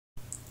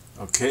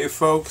Okay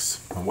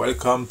folks,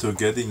 welcome to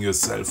getting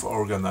yourself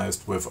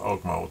organized with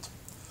OrgMode.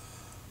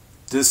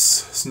 This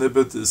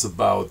snippet is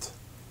about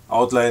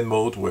outline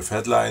mode with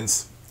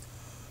headlines.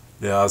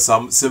 There are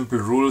some simple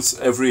rules.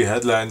 Every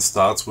headline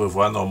starts with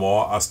one or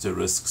more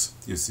asterisks.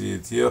 You see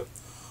it here.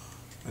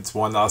 It's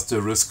one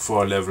asterisk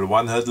for level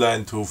 1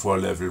 headline, 2 for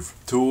level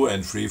 2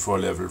 and 3 for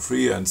level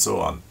 3 and so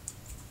on.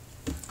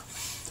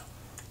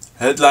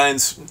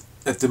 Headlines,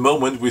 at the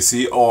moment we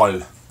see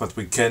all, but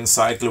we can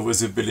cycle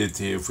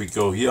visibility. If we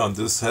go here on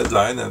this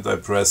headline and I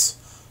press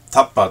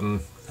tab button,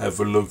 have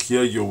a look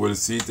here, you will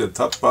see the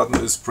tab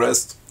button is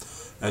pressed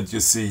and you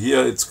see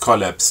here it's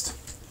collapsed.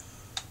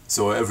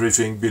 So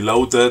everything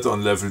below that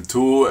on level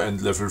 2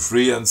 and level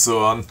 3 and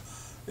so on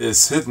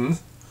is hidden.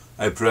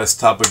 I press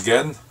tab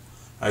again,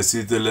 I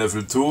see the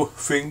level 2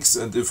 things,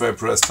 and if I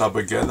press tab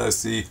again I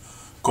see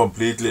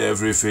completely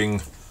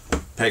everything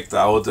packed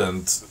out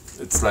and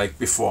it's like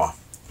before.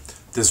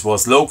 This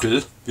was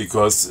local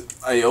because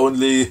I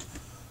only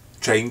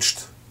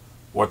changed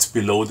what's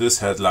below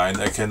this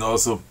headline. I can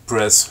also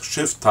press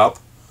shift tab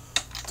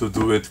to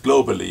do it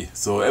globally.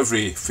 So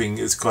everything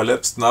is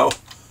collapsed now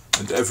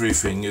and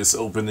everything is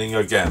opening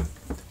again.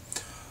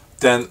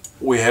 Then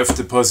we have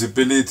the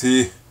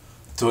possibility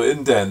to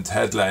indent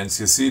headlines.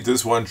 You see,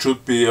 this one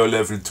should be a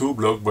level 2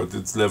 block, but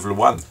it's level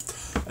 1.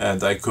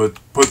 And I could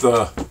put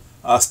a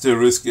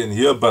asterisk in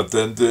here, but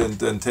then the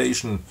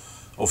indentation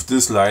of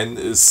this line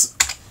is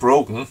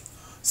broken,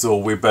 so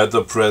we better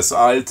press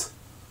Alt,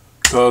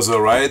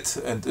 cursor right,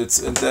 and it's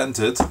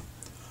indented.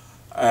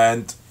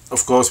 And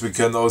of course we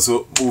can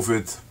also move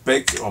it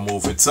back or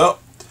move it so,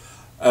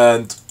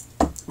 and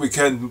we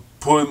can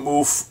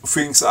move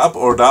things up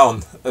or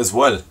down as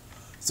well.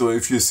 So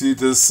if you see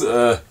this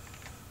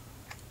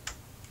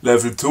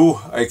level 2,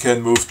 I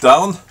can move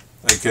down,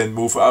 I can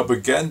move up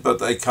again,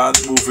 but I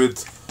can't move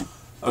it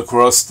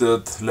across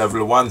that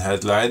level 1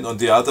 headline. On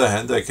the other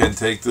hand, I can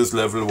take this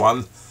level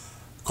 1,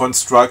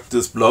 construct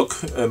this block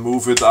and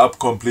move it up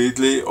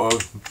completely or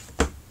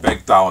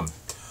back down.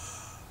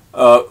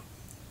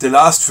 The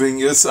last thing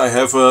is I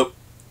have a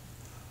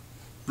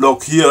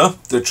block here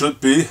that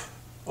should be,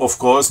 of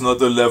course,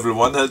 not a level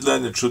 1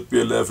 headline, it should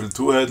be a level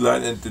 2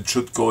 headline and it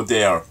should go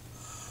there.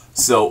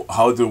 So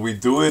how do we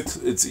do it?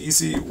 It's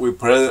easy. We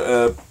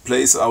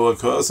place our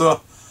cursor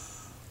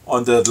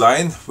on that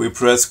line, we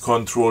press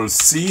Ctrl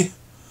C,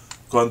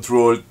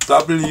 Ctrl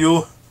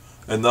W,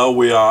 and now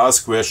we are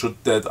asked where should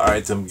that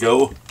item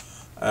go,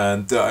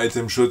 and the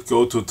item should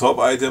go to top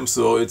item,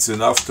 so it's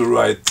enough to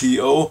write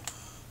TO,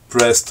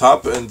 press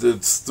tab, and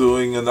it's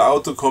doing an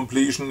auto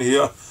completion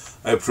here.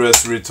 I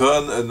press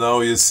return and now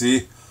you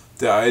see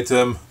the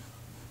item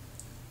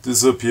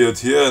disappeared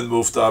here and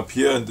moved up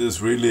here and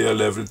is really a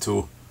level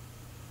 2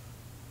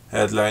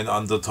 headline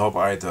under top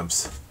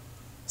items.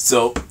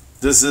 So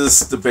this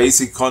is the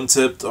basic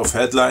concept of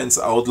headlines,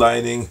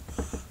 outlining.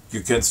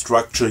 You can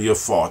structure your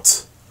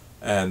thoughts.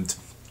 And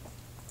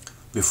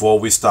before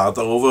we start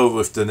over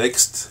with the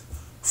next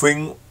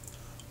thing,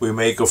 we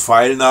make a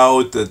file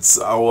now. That's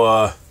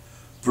our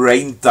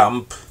brain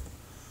dump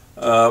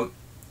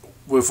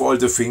with all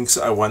the things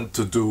I want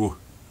to do.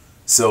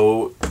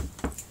 So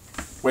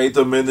wait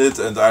a minute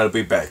and I'll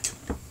be back.